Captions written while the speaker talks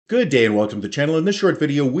Good day and welcome to the channel. In this short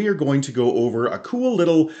video, we are going to go over a cool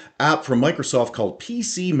little app from Microsoft called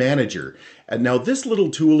PCManager. And now this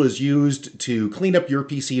little tool is used to clean up your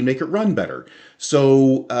PC and make it run better.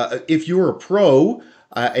 So if you're a pro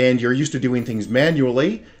and you're used to doing things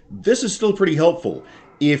manually, this is still pretty helpful.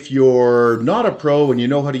 If you're not a pro and you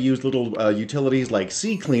know how to use little utilities like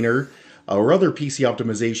CCleaner or other PC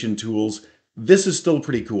optimization tools, this is still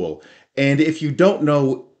pretty cool. And if you don't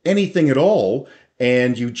know anything at all,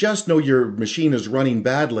 and you just know your machine is running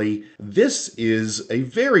badly, this is a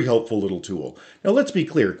very helpful little tool. Now let's be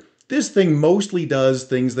clear, this thing mostly does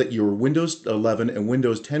things that your Windows 11 and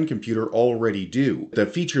Windows 10 computer already do. The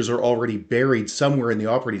features are already buried somewhere in the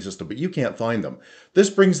operating system, but you can't find them.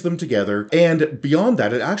 This brings them together, and beyond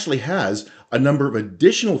that, it actually has a number of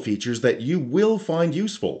additional features that you will find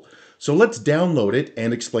useful. So let's download it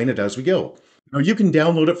and explain it as we go. Now you can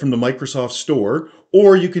download it from the Microsoft Store,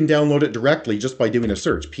 or you can download it directly just by doing a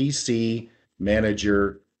search. PC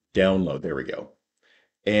Manager Download. There we go.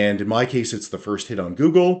 And in my case, it's the first hit on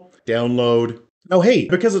Google. Download. Now, hey,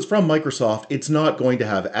 because it's from Microsoft, it's not going to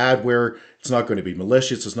have adware. It's not going to be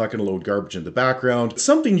malicious. It's not going to load garbage in the background.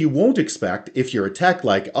 Something you won't expect if you're a tech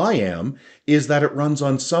like I am is that it runs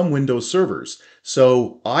on some Windows servers.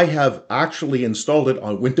 So I have actually installed it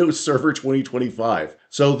on Windows Server 2025.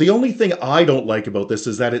 So the only thing I don't like about this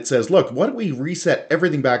is that it says, look, why don't we reset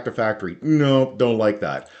everything back to factory? No, don't like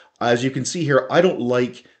that. As you can see here, I don't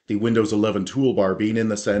like the Windows 11 toolbar being in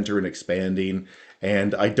the center and expanding,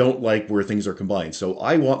 and I don't like where things are combined. So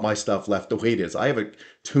I want my stuff left the way it is. I have it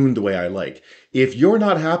tuned the way I like. If you're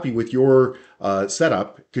not happy with your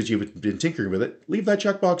setup because you've been tinkering with it, leave that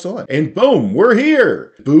checkbox on. And boom, we're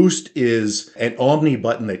here. Boost is an Omni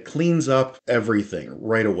button that cleans up everything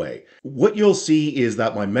right away. What you'll see is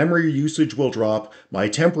that my memory usage will drop, my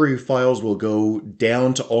temporary files will go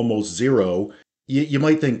down to almost zero. You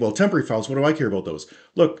might think, well, temporary files, what do I care about those?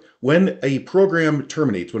 Look, when a program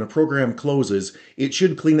terminates, when a program closes, it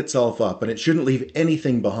should clean itself up and it shouldn't leave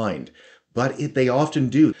anything behind. But they often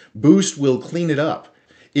do. Boost will clean it up.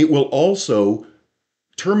 It will also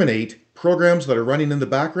terminate programs that are running in the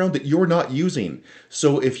background that you're not using.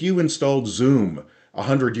 So if you installed Zoom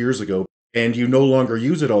 100 years ago and you no longer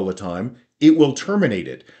use it all the time, it will terminate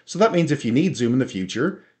it. So that means if you need Zoom in the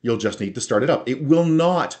future, you'll just need to start it up. It will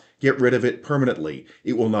not get rid of it permanently.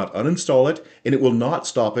 It will not uninstall it, and it will not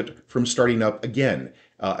stop it from starting up again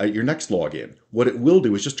at your next login. What it will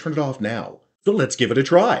do is just turn it off now. So let's give it a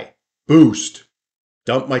try. Boost.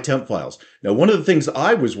 Dump my temp files. Now, one of the things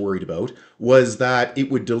I was worried about was that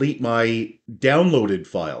it would delete my downloaded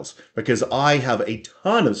files because I have a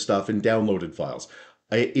ton of stuff in downloaded files.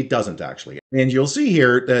 It doesn't actually. And you'll see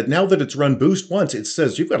here that now that it's run Boost once, it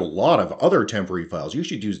says you've got a lot of other temporary files. You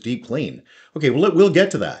should use Deep Clean. Okay, well, we'll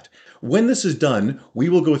get to that. When this is done, we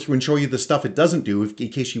will go through and show you the stuff it doesn't do in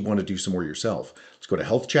case you want to do some more yourself. Let's go to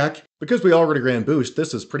Health Check. Because we already ran Boost,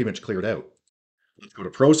 this is pretty much cleared out. Let's go to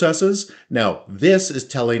Processes. Now, this is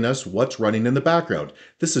telling us what's running in the background.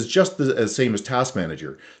 This is just the same as Task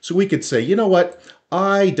Manager. So we could say, you know what?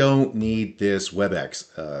 I don't need this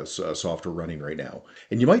WebEx software running right now.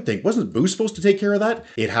 And you might think, wasn't Boost supposed to take care of that?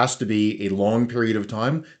 It has to be a long period of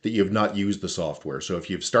time that you have not used the software. So if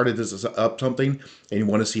you've started this up something and you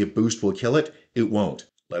want to see if Boost will kill it, it won't.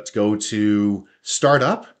 Let's go to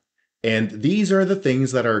Startup. And these are the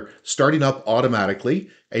things that are starting up automatically.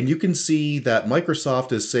 And you can see that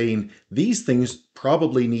Microsoft is saying these things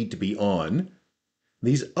probably need to be on.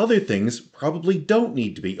 These other things probably don't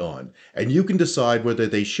need to be on. And you can decide whether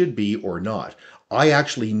they should be or not. I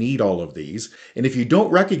actually need all of these. And if you don't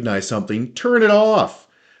recognize something, turn it off.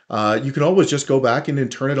 You can always just go back in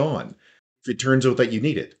and turn it on if it turns out that you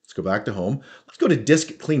need it. Let's go back to home. Let's go to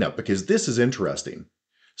Disk Cleanup because this is interesting.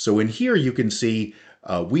 So in here you can see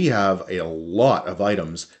we have a lot of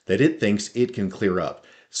items that it thinks it can clear up.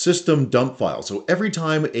 System dump file. So every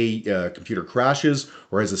time a computer crashes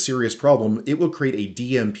or has a serious problem, it will create a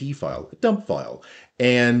DMP file, a dump file.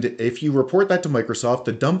 And if you report that to Microsoft,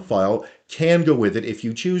 the dump file can go with it if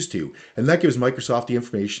you choose to. And that gives Microsoft the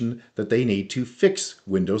information that they need to fix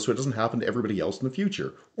Windows so it doesn't happen to everybody else in the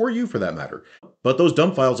future, or you for that matter. But those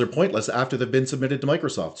dump files are pointless after they've been submitted to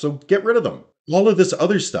Microsoft, so get rid of them. All of this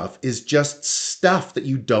other stuff is just stuff that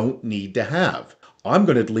you don't need to have. I'm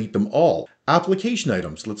going to delete them all. Application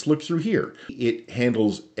items, let's look through here. It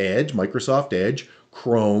handles Edge, Microsoft Edge,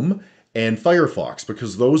 Chrome, and Firefox,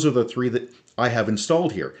 because those are the three that I have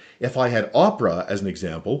installed here. If I had Opera as an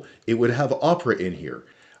example, it would have Opera in here.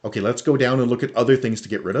 Okay, let's go down and look at other things to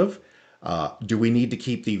get rid of. Do we need to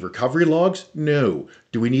keep the recovery logs? No.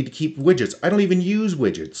 Do we need to keep widgets? I don't even use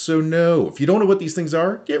widgets, so no. If you don't know what these things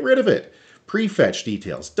are, get rid of it. Prefetch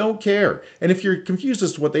details, don't care. And if you're confused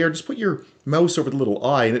as to what they are, just put your mouse over the little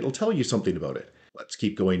eye and it'll tell you something about it. Let's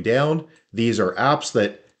keep going down. These are apps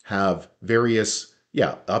that have various,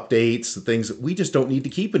 updates, things that we just don't need to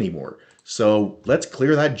keep anymore. So let's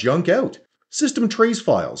clear that junk out. System trace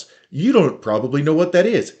files. You don't probably know what that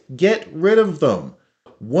is. Get rid of them.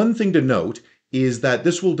 One thing to note is that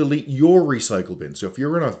this will delete your recycle bin. So if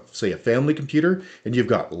you're in say a family computer and you've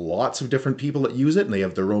got lots of different people that use it and they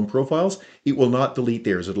have their own profiles, it will not delete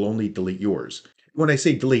theirs. It'll only delete yours. When I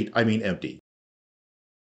say delete, I mean empty.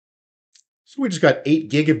 So we just got 8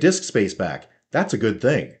 gig of disk space back. That's a good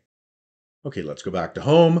thing. Okay, let's go back to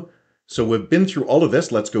home. So we've been through all of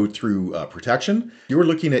this. Let's go through protection. You're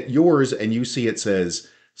looking at yours and you see it says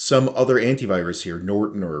some other antivirus here,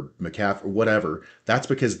 Norton or McAfee or whatever. That's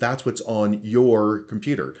because that's what's on your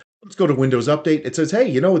computer. Let's go to Windows Update. It says, hey,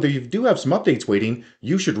 you do have some updates waiting.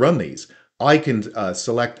 You should run these. I can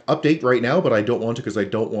select Update right now, but I don't want to because I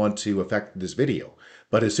don't want to affect this video.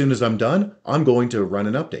 But as soon as I'm done, I'm going to run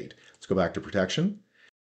an update. Let's go back to protection.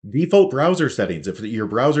 Default browser settings. If your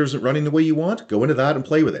browser isn't running the way you want, go into that and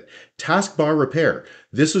play with it. Taskbar repair.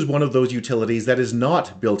 This is one of those utilities that is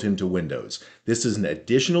not built into Windows. This is an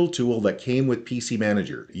additional tool that came with PC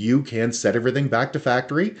Manager. You can set everything back to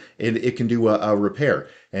factory and it can do a repair.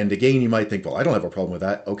 And again, you might think, well, I don't have a problem with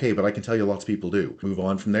that. Okay, but I can tell you lots of people do. Move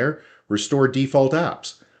on from there. Restore default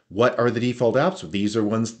apps. What are the default apps? These are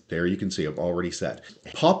ones, there you can see, I've already set.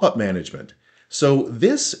 Pop-up management. So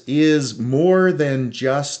this is more than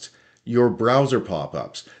just your browser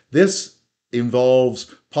pop-ups. This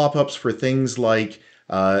involves pop-ups for things like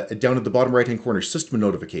down at the bottom right-hand corner, system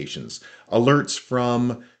notifications, alerts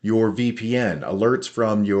from your VPN, alerts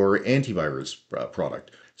from your antivirus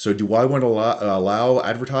product. So do I want to allow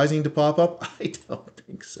advertising to pop up? I don't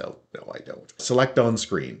think so. No, I don't. Select on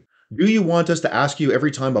screen. Do you want us to ask you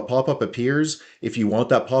every time a pop-up appears if you want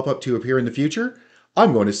that pop-up to appear in the future?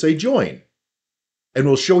 I'm going to say join. And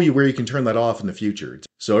we'll show you where you can turn that off in the future.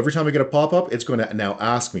 So every time I get a pop-up, it's going to now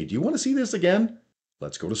ask me, do you want to see this again?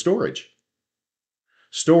 Let's go to storage.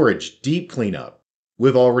 Storage, deep cleanup.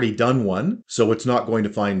 We've already done one, so it's not going to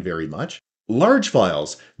find very much. Large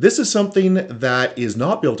files. This is something that is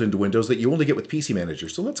not built into Windows that you only get with PC Manager.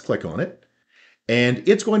 So let's click on it. And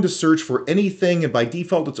it's going to search for anything, and by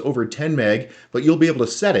default it's over 10 meg, but you'll be able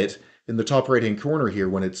to set it in the top right-hand corner here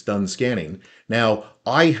when it's done scanning. Now,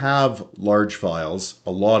 I have large files,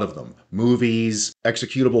 a lot of them, movies,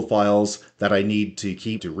 executable files that I need to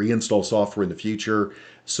keep to reinstall software in the future.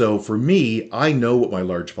 So for me, I know what my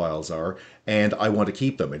large files are, and I want to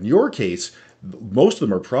keep them. In your case, most of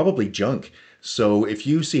them are probably junk. So if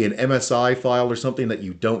you see an MSI file or something that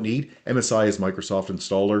you don't need, MSI is Microsoft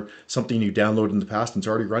Installer, something you downloaded in the past and it's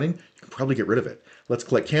already running, you can probably get rid of it. Let's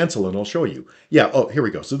click cancel and I'll show you. Yeah, oh, here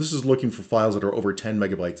we go. So this is looking for files that are over 10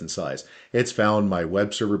 megabytes in size. It's found my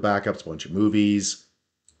web server backups, a bunch of movies.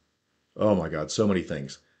 Oh my God, so many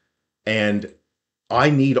things. And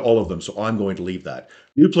I need all of them, so I'm going to leave that.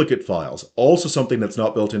 Duplicate files, also something that's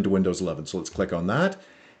not built into Windows 11. So let's click on that.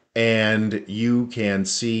 And you can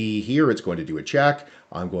see here it's going to do a check.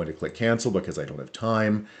 I'm going to click cancel because I don't have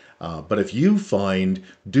time. But if you find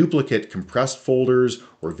duplicate compressed folders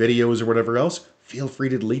or videos or whatever else, feel free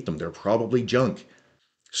to delete them. They're probably junk.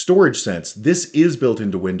 Storage Sense. This is built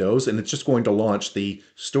into Windows and it's just going to launch the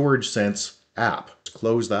Storage Sense app. Let's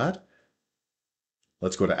close that.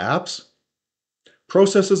 Let's go to apps.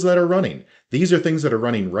 Processes that are running. These are things that are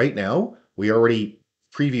running right now. We already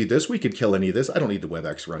previewed this. We could kill any of this. I don't need the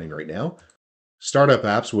WebEx running right now. Startup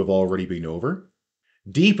apps we've already been over.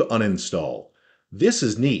 Deep uninstall. This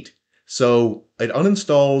is neat. So it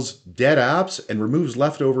uninstalls dead apps and removes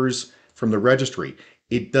leftovers from the registry.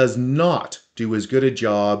 It does not do as good a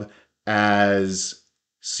job as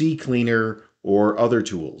CCleaner or other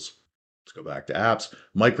tools. Let's go back to apps.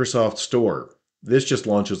 Microsoft Store. This just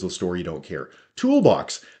launches the store, you don't care.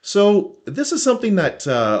 Toolbox. So this is something that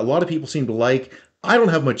a lot of people seem to like. I don't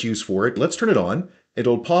have much use for it. Let's turn it on.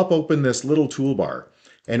 It'll pop open this little toolbar.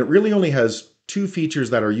 And it really only has 2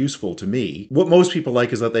 features that are useful to me. What most people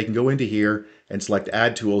like is that they can go into here and select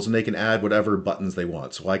add tools and they can add whatever buttons they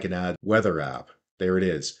want. So I can add weather app. There it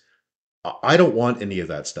is. I don't want any of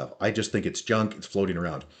that stuff. I just think it's junk. It's floating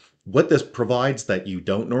around. What this provides that you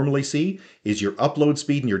don't normally see is your upload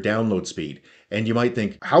speed and your download speed. And you might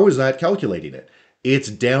think, how is that calculating it? It's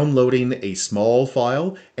downloading a small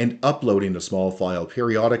file and uploading a small file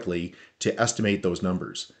periodically to estimate those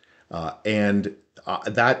numbers.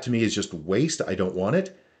 That to me is just waste. I don't want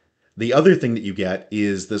it. The other thing that you get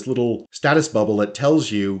is this little status bubble that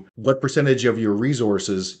tells you what percentage of your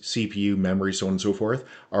resources, CPU, memory, so on and so forth,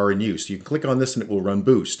 are in use. You can click on this and it will run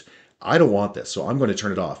boost. I don't want this, so I'm going to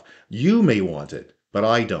turn it off. You may want it, but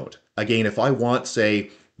I don't. Again, if I want,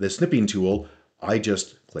 say, the snipping tool, I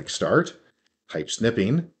just click Start, type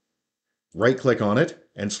snipping, right-click on it,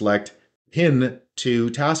 and select Pin to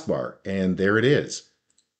Taskbar, and there it is.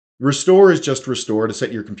 Restore is just restore to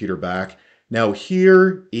set your computer back. Now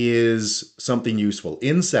here is something useful.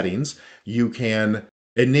 In settings, you can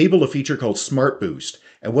enable a feature called Smart Boost.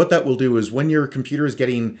 And what that will do is when your computer is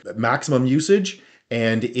getting maximum usage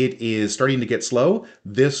and it is starting to get slow,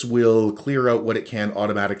 this will clear out what it can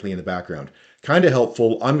automatically in the background. Kind of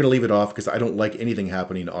helpful. I'm going to leave it off because I don't like anything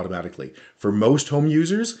happening automatically. For most home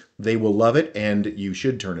users, they will love it and you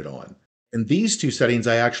should turn it on. And these two settings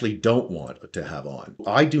I actually don't want to have on.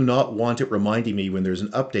 I do not want it reminding me when there's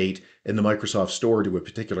an update in the Microsoft Store to a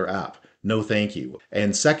particular app. No thank you.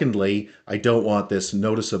 And secondly, I don't want this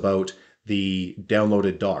notice about the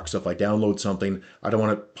downloaded doc. So if I download something, I don't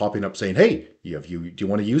want it popping up saying, hey, do you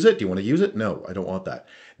want to use it? Do you want to use it? No, I don't want that.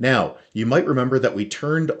 Now, you might remember that we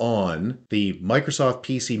turned on the Microsoft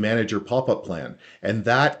PC Manager pop-up plan, and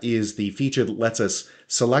that is the feature that lets us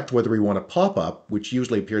select whether we want a pop-up, which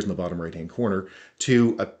usually appears in the bottom right-hand corner,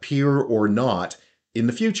 to appear or not in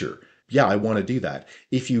the future. Yeah, I want to do that.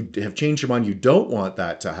 If you have changed your mind, you don't want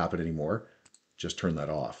that to happen anymore, just turn that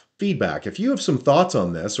off. Feedback. If you have some thoughts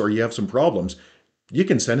on this or you have some problems, you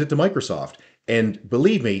can send it to Microsoft. And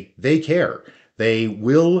believe me, they care. They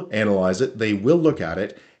will analyze it, they will look at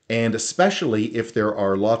it, and especially if there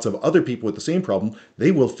are lots of other people with the same problem,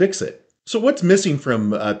 they will fix it. So what's missing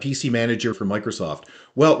from PC Manager for Microsoft?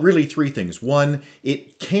 Well, really three things. One,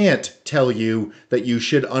 it can't tell you that you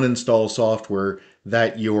should uninstall software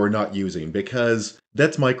that you're not using because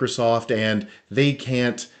that's Microsoft and they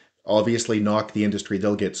can't obviously knock the industry.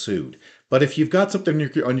 They'll get sued. But if you've got something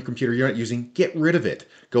on your computer you're not using, get rid of it.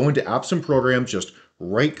 Go into Apps and Programs, just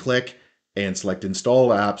right-click and select Install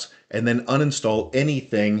Apps, and then uninstall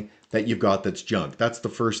anything that you've got that's junk. That's the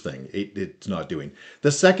first thing it's not doing.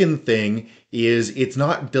 The second thing is it's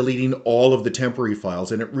not deleting all of the temporary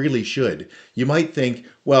files, and it really should. You might think,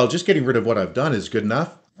 well, just getting rid of what I've done is good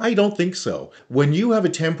enough. I don't think so. When you have a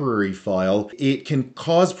temporary file, it can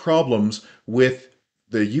cause problems with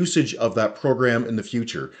the usage of that program in the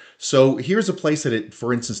future. So here's a place that it,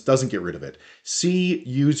 for instance, doesn't get rid of it. See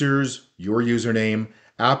users, your username,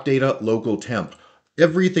 app data, local temp.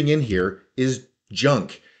 Everything in here is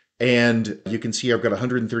junk. And you can see I've got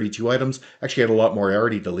 132 items. Actually, I had a lot more. I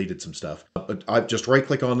already deleted some stuff. But I just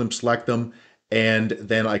right-click on them, select them, and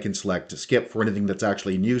then I can select skip for anything that's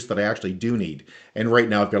actually in use that I actually do need. And right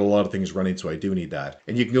now I've got a lot of things running, so I do need that.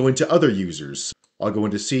 And you can go into other users. I'll go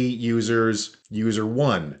into see users, user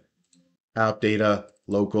 1, app data,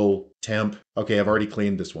 local, temp. Okay, I've already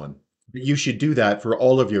cleaned this one. You should do that for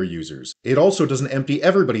all of your users. It also doesn't empty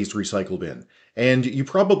everybody's recycle bin. And you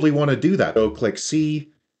probably want to do that. So click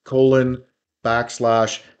C, colon,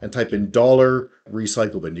 backslash, and type in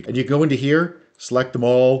 $recycle bin. And you go into here, select them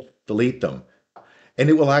all, delete them. And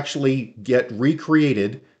it will actually get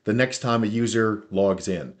recreated the next time a user logs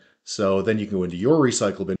in. So then you can go into your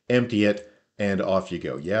recycle bin, empty it, and off you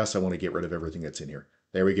go. Yes, I want to get rid of everything that's in here.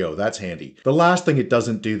 There we go. That's handy. The last thing it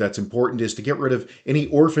doesn't do that's important is to get rid of any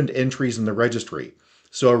orphaned entries in the registry.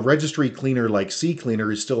 So a registry cleaner like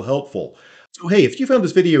CCleaner is still helpful. So hey, if you found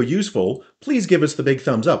this video useful, please give us the big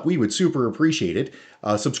thumbs up. We would super appreciate it.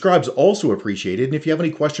 Subscribe's also appreciated. And if you have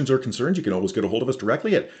any questions or concerns, you can always get a hold of us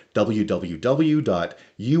directly at www.urtech.ca.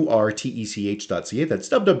 That's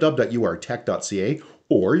www.urtech.ca.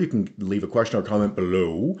 Or you can leave a question or comment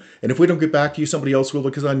below. And if we don't get back to you, somebody else will,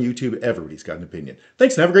 because on YouTube, everybody's got an opinion.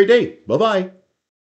 Thanks and have a great day. Bye-bye.